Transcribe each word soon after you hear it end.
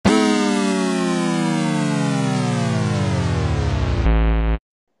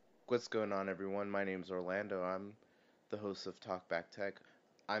What's going on, everyone? My name's Orlando. I'm the host of Talkback Tech.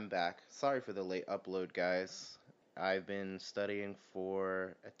 I'm back. Sorry for the late upload, guys. I've been studying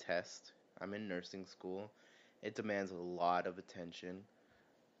for a test. I'm in nursing school. It demands a lot of attention.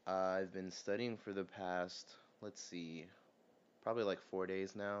 I've been studying for the past, let's see, probably like 4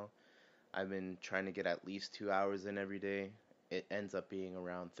 days now. I've been trying to get at least 2 hours in every day. It ends up being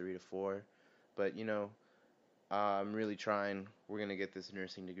around 3 to 4. But, I'm really trying. We're going to get this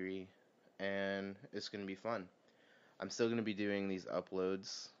nursing degree, and it's going to be fun. I'm still going to be doing these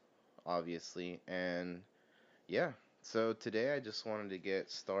uploads, obviously, and yeah. So today I just wanted to get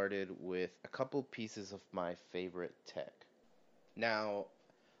started with a couple pieces of my favorite tech. Now,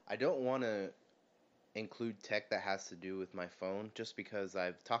 I don't want to include tech that has to do with my phone just because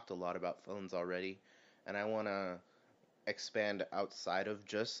I've talked a lot about phones already, and I want to expand outside of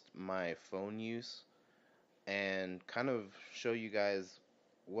just my phone use and kind of show you guys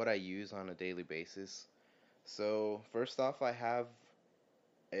what I use on a daily basis. So, first off, I have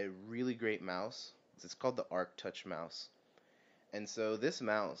a really great mouse. It's called the Arc Touch mouse. And so this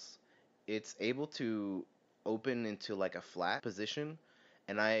mouse, it's able to open into like a flat position,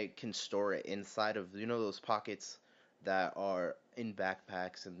 and I can store it inside of those pockets that are in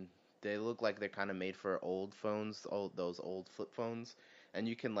backpacks, and they look like they're kind of made for old phones, those old flip phones, and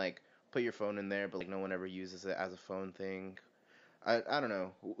you can like put your phone in there, but like no one ever uses it as a phone thing. I don't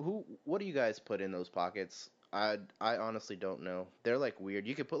know. What do you guys put in those pockets? I honestly don't know. They're like weird.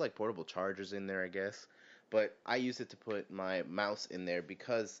 You could put like portable chargers in there, I guess. But I use it to put my mouse in there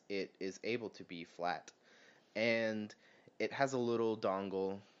because it is able to be flat. And it has a little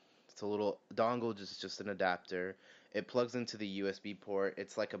dongle. It's a little dongle, just an adapter. It plugs into the USB port.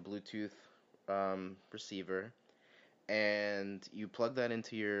 It's like a Bluetooth receiver. And you plug that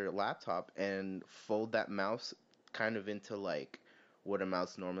into your laptop and fold that mouse kind of into like what a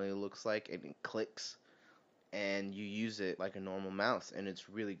mouse normally looks like, and it clicks, and you use it like a normal mouse, and it's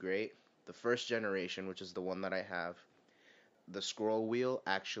really great. The first generation, which is the one that I have, the scroll wheel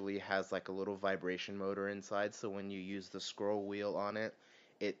actually has like a little vibration motor inside, so when you use the scroll wheel on it,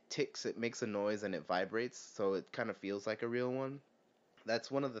 it ticks, it makes a noise, and it vibrates, so it kind of feels like a real one. That's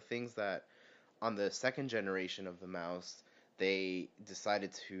one of the things that on the second generation of the mouse, they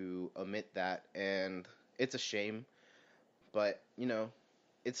decided to omit that, and it's a shame, but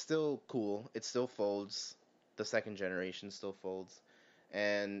it's still cool. It still folds. The second generation still folds,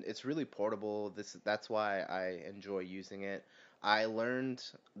 and it's really portable. That's why I enjoy using it. I learned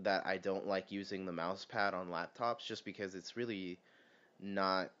that I don't like using the mouse pad on laptops just because it's really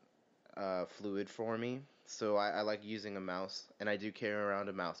not fluid for me. So I like using a mouse, and I do carry around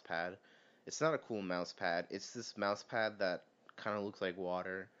a mouse pad. It's not a cool mouse pad. It's this mouse pad that kind of looks like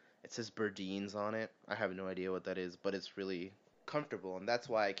water. It says Berdines on it. I have no idea what that is, but it's really comfortable, and that's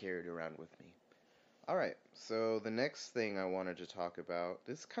why I carry it around with me. Alright, so the next thing I wanted to talk about,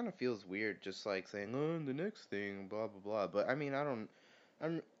 this kind of feels weird, just like saying, oh, the next thing, blah, blah, blah. But I mean, I'm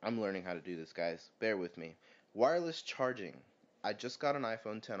learning how to do this, guys. Bear with me. Wireless charging. I just got an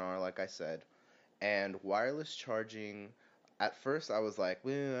iPhone 10R, like I said, and wireless charging, at first I was like,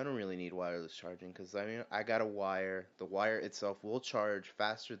 well, I don't really need wireless charging because I mean, I got a wire. The wire itself will charge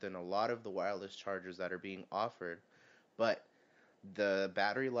faster than a lot of the wireless chargers that are being offered. But the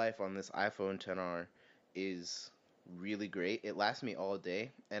battery life on this iPhone 10R is really great. It lasts me all day,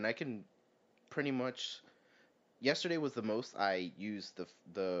 and I can pretty much. Yesterday was the most I used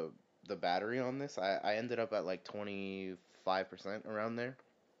the battery on this. I ended up at like 25% around there.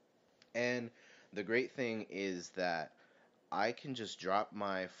 And the great thing is that I can just drop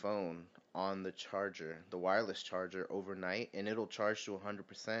my phone on the charger, the wireless charger, overnight, and it'll charge to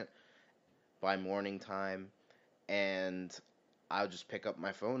 100% by morning time, and I'll just pick up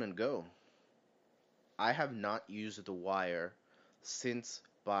my phone and go. I have not used the wire since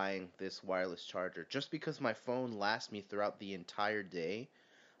buying this wireless charger just because my phone lasts me throughout the entire day.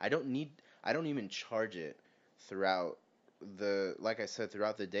 I don't need I don't even charge it throughout like I said,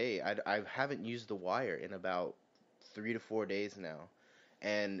 throughout the day. I haven't used the wire in about 3 to 4 days now.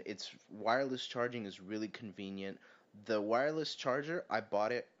 And it's wireless charging is really convenient. The wireless charger, I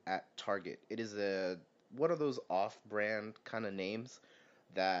bought it at Target. It is a one of those off-brand kind of names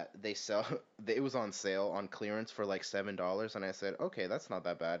that they sell. It was on sale on clearance for like $7, and I said, okay, that's not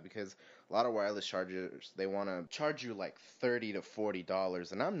that bad because a lot of wireless chargers they want to charge you like $30 to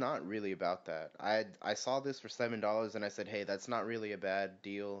 $40, and I'm not really about that. I saw this for $7, and I said, hey, that's not really a bad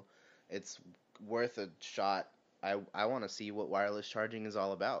deal. It's worth a shot. I want to see what wireless charging is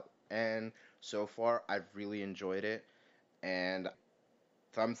all about, and so far I've really enjoyed it, and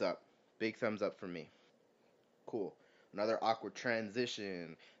thumbs up, big thumbs up for me. Cool. Another awkward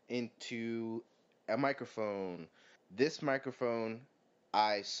transition into a microphone. This microphone,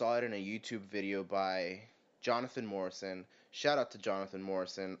 I saw it in a YouTube video by Jonathan Morrison. Shout out to Jonathan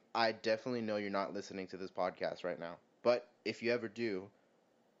Morrison. I definitely know you're not listening to this podcast right now. But if you ever do,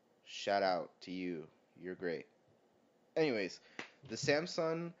 shout out to you. You're great. Anyways, the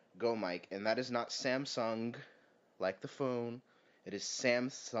Samsung Go mic, and that is not Samsung like the phone. It is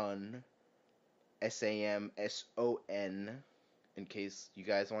Samson, Samson, in case you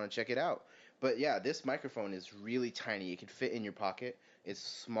guys want to check it out. But yeah, this microphone is really tiny. It can fit in your pocket. It's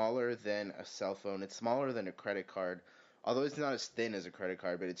smaller than a cell phone. It's smaller than a credit card. Although it's not as thin as a credit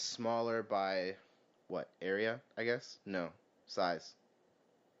card, but it's smaller by what? Area, I guess? No. Size.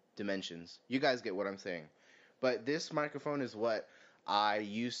 Dimensions. You guys get what I'm saying. But this microphone is what I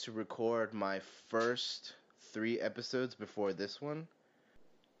used to record my first 3 episodes before this one.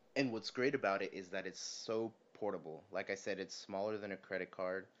 And what's great about it is that it's so portable. Like I said, it's smaller than a credit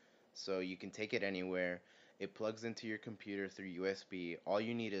card, so you can take it anywhere. It plugs into your computer through USB. All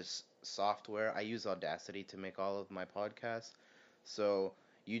you need is software. I use Audacity to make all of my podcasts. So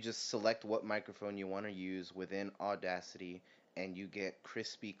you just select what microphone you want to use within Audacity, and you get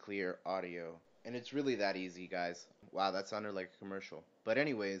crispy, clear audio. And it's really that easy, guys. Wow, that sounded like a commercial. But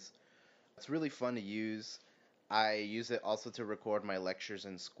anyways, it's really fun to use. I use it also to record my lectures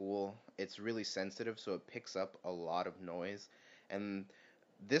in school. It's really sensitive, so it picks up a lot of noise. And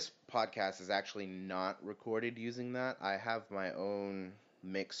this podcast is actually not recorded using that. I have my own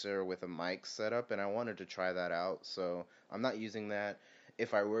mixer with a mic set up, and I wanted to try that out, so I'm not using that.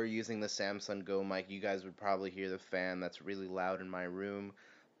 If I were using the Samsung Go mic, you guys would probably hear the fan that's really loud in my room,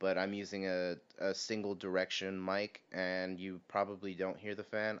 but I'm using a single direction mic, and you probably don't hear the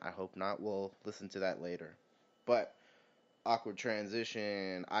fan. I hope not. We'll listen to that later. But awkward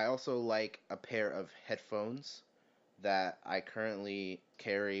transition. I also like a pair of headphones that I currently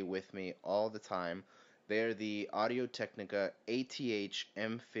carry with me all the time. They're the Audio Technica ATH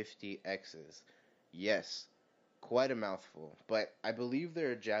M50Xs. Yes, quite a mouthful, but I believe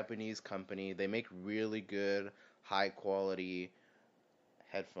they're a Japanese company. They make really good, high quality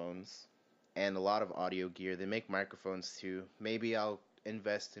headphones and a lot of audio gear. They make microphones too. Maybe I'll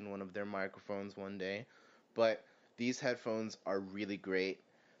invest in one of their microphones one day. But these headphones are really great,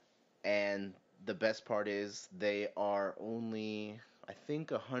 and the best part is they are only, I think,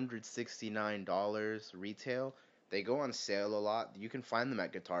 $169 retail. They go on sale a lot. You can find them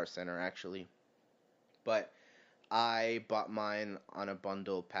at Guitar Center, actually. But I bought mine on a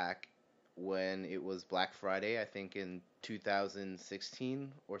bundle pack when it was Black Friday, I think in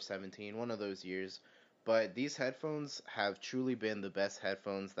 2016 or 17, one of those years. But these headphones have truly been the best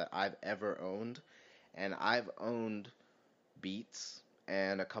headphones that I've ever owned. And I've owned Beats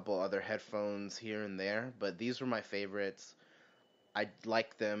and a couple other headphones here and there, but these were my favorites. I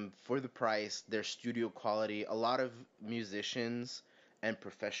like them for the price, their studio quality. A lot of musicians and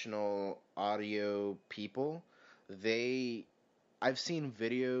professional audio people, they I've seen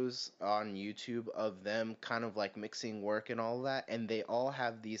videos on YouTube of them kind of like mixing work and all that, and they all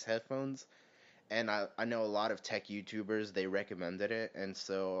have these headphones. And I know a lot of tech YouTubers, they recommended it, and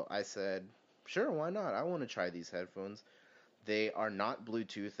so I said, sure, why not? I want to try these headphones. They are not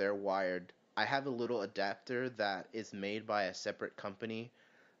Bluetooth, they're wired. I have a little adapter that is made by a separate company,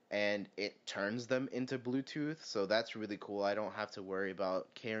 and it turns them into Bluetooth, so that's really cool. I don't have to worry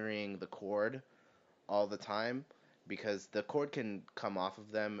about carrying the cord all the time because the cord can come off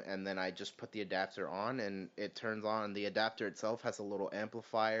of them, and then I just put the adapter on and it turns on. The adapter itself has a little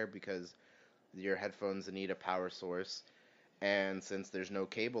amplifier because your headphones need a power source, and since there's no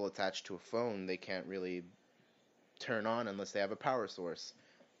cable attached to a phone, they can't really turn on unless they have a power source.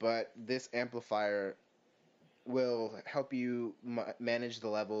 But this amplifier will help you manage the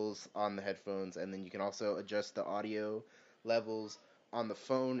levels on the headphones, and then you can also adjust the audio levels on the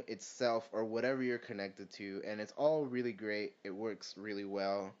phone itself or whatever you're connected to, and it's all really great. It works really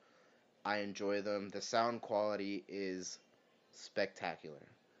well. I enjoy them. The sound quality is spectacular.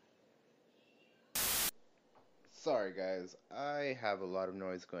 Sorry guys, I have a lot of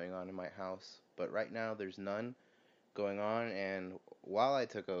noise going on in my house, but right now there's none going on, and while I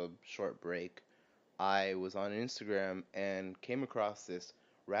took a short break, I was on Instagram and came across this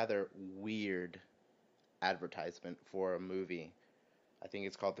rather weird advertisement for a movie. I think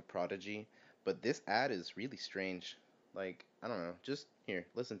it's called The Prodigy, but this ad is really strange. Like, I don't know, just here,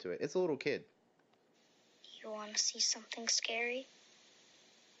 listen to it. It's a little kid. You want to see something scary?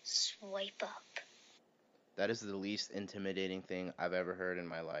 Swipe up. That is the least intimidating thing I've ever heard in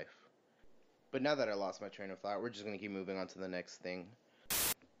my life. But now that I lost my train of thought, we're just going to keep moving on to the next thing.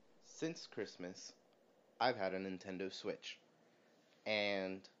 Since Christmas, I've had a Nintendo Switch.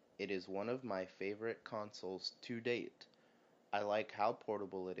 And it is one of my favorite consoles to date. I like how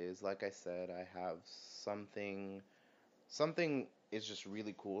portable it is. Like I said, I have something is just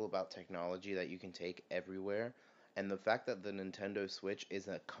really cool about technology that you can take everywhere. And the fact that the Nintendo Switch is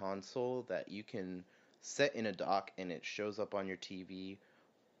a console that you can set in a dock and it shows up on your TV,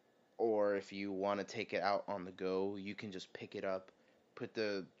 or if you want to take it out on the go, you can just pick it up, put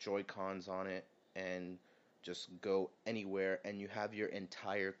the Joy-Cons on it, and just go anywhere, and you have your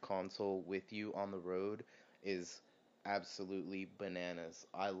entire console with you on the road is absolutely bananas.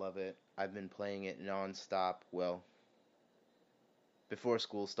 I love it. I've been playing it nonstop. Well, before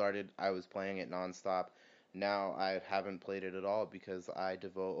school started, I was playing it nonstop. Now I haven't played it at all because I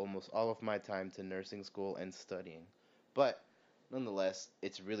devote almost all of my time to nursing school and studying. But nonetheless,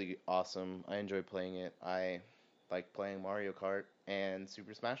 it's really awesome. I enjoy playing it. I like playing Mario Kart and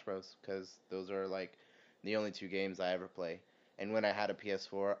Super Smash Bros. Because those are like the only two games I ever play. And when I had a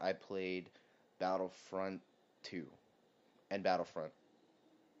PS4, I played Battlefront 2 and Battlefront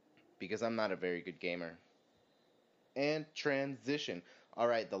because I'm not a very good gamer. And transition. All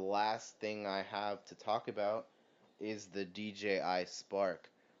right, the last thing I have to talk about is the DJI Spark.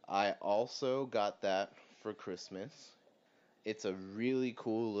 I also got that for Christmas. It's a really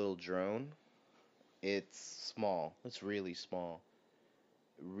cool little drone. It's small. It's really small.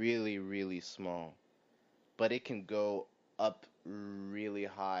 Really, really small. But it can go up really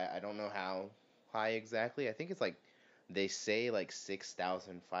high. I don't know how high exactly. I think it's like, they say like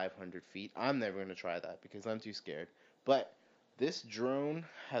 6,500 feet. I'm never going to try that because I'm too scared. But this drone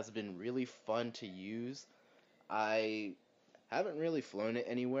has been really fun to use. I haven't really flown it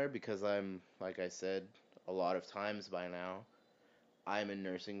anywhere because I'm, like I said, a lot of times by now, I'm in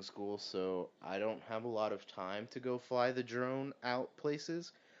nursing school, so I don't have a lot of time to go fly the drone out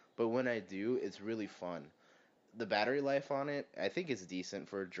places. But when I do, it's really fun. The battery life on it, I think is decent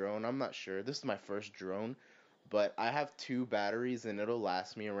for a drone. I'm not sure. This is my first drone, but I have two batteries and it'll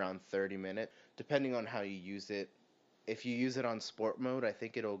last me around 30 minutes, depending on how you use it. If you use it on sport mode, I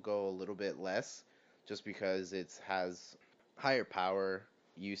think it'll go a little bit less, just because it has higher power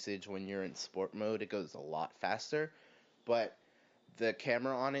usage when you're in sport mode. It goes a lot faster, but the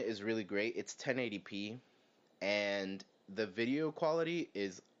camera on it is really great. It's 1080p, and the video quality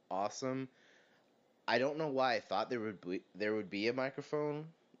is awesome. I don't know why I thought there would be a microphone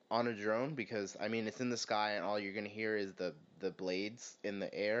on a drone, because I mean, it's in the sky and all you're gonna hear is the blades in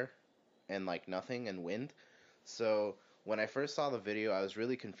the air and like nothing and wind. So when I first saw the video, I was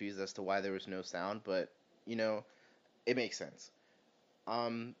really confused as to why there was no sound, but you know, it makes sense.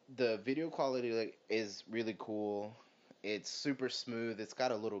 The video quality like is really cool. It's super smooth. It's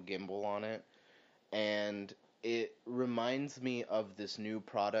got a little gimbal on it, and it reminds me of this new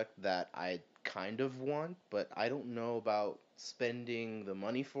product that I kind of want, but I don't know about spending the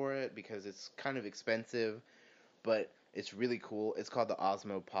money for it because it's kind of expensive, but it's really cool. It's called the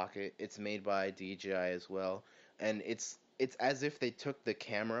Osmo Pocket. It's made by DJI as well, and it's as if they took the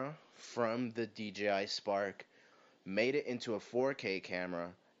camera from the DJI Spark, made it into a 4K camera,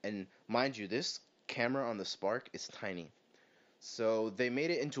 and mind you, this camera on the Spark is tiny. So they made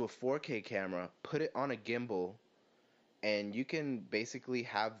it into a 4K camera, put it on a gimbal, and you can basically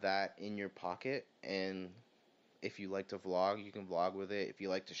have that in your pocket. And if you like to vlog, you can vlog with it. If you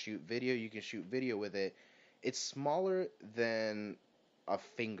like to shoot video, you can shoot video with it. It's smaller than a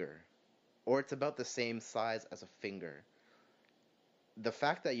finger, or it's about the same size as a finger. The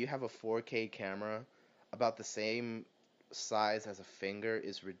fact that you have a 4K camera about the same size as a finger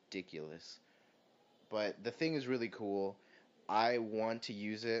is ridiculous. But the thing is really cool. I want to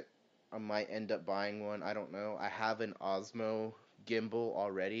use it. I might end up buying one. I don't know. I have an Osmo gimbal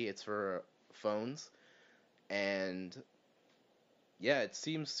already. It's for phones. And yeah, it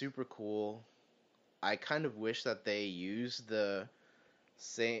seems super cool. I kind of wish that they used the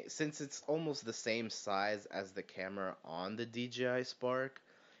same, since it's almost the same size as the camera on the DJI Spark.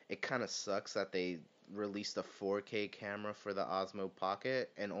 It kind of sucks that they released a 4K camera for the Osmo Pocket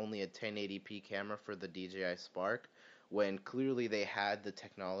and only a 1080p camera for the DJI Spark, when clearly they had the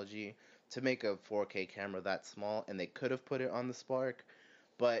technology to make a 4K camera that small and they could have put it on the Spark.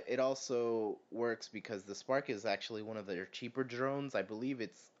 But it also works because the Spark is actually one of their cheaper drones. I believe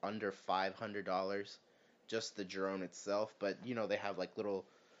it's under $500, just the drone itself. But you know, they have like little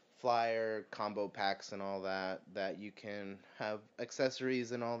flyer combo packs and all that, that you can have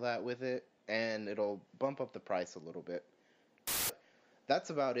accessories and all that with it, and it'll bump up the price a little bit.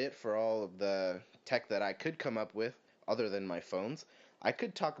 That's about it for all of the tech that I could come up with, other than my phones. I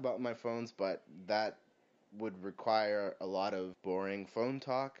could talk about my phones, but that would require a lot of boring phone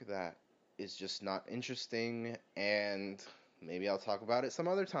talk that is just not interesting, and maybe I'll talk about it some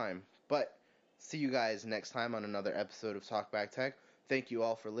other time. But see you guys next time on another episode of Talkback Tech. Thank you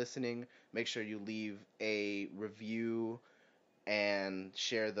all for listening. Make sure you leave a review and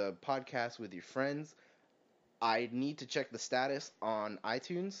share the podcast with your friends. I need to check the status on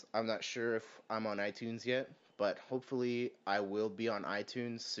iTunes. I'm not sure if I'm on iTunes yet, but hopefully I will be on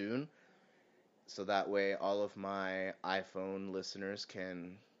iTunes soon. So that way all of my iPhone listeners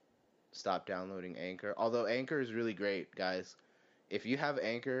can stop downloading Anchor. Although Anchor is really great, guys. If you have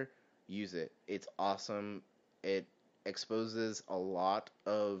Anchor, use it. It's awesome. It exposes a lot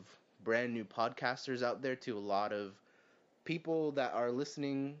of brand new podcasters out there to a lot of people that are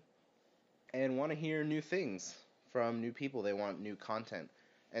listening and want to hear new things from new people. They want new content.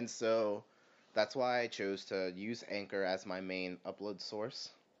 And so that's why I chose to use Anchor as my main upload source.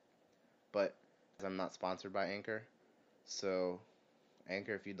 But I'm not sponsored by Anchor. So,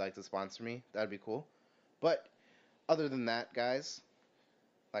 Anchor, if you'd like to sponsor me, that'd be cool. But other than that, guys,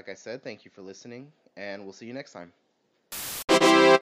 like I said, thank you for listening, and we'll see you next time.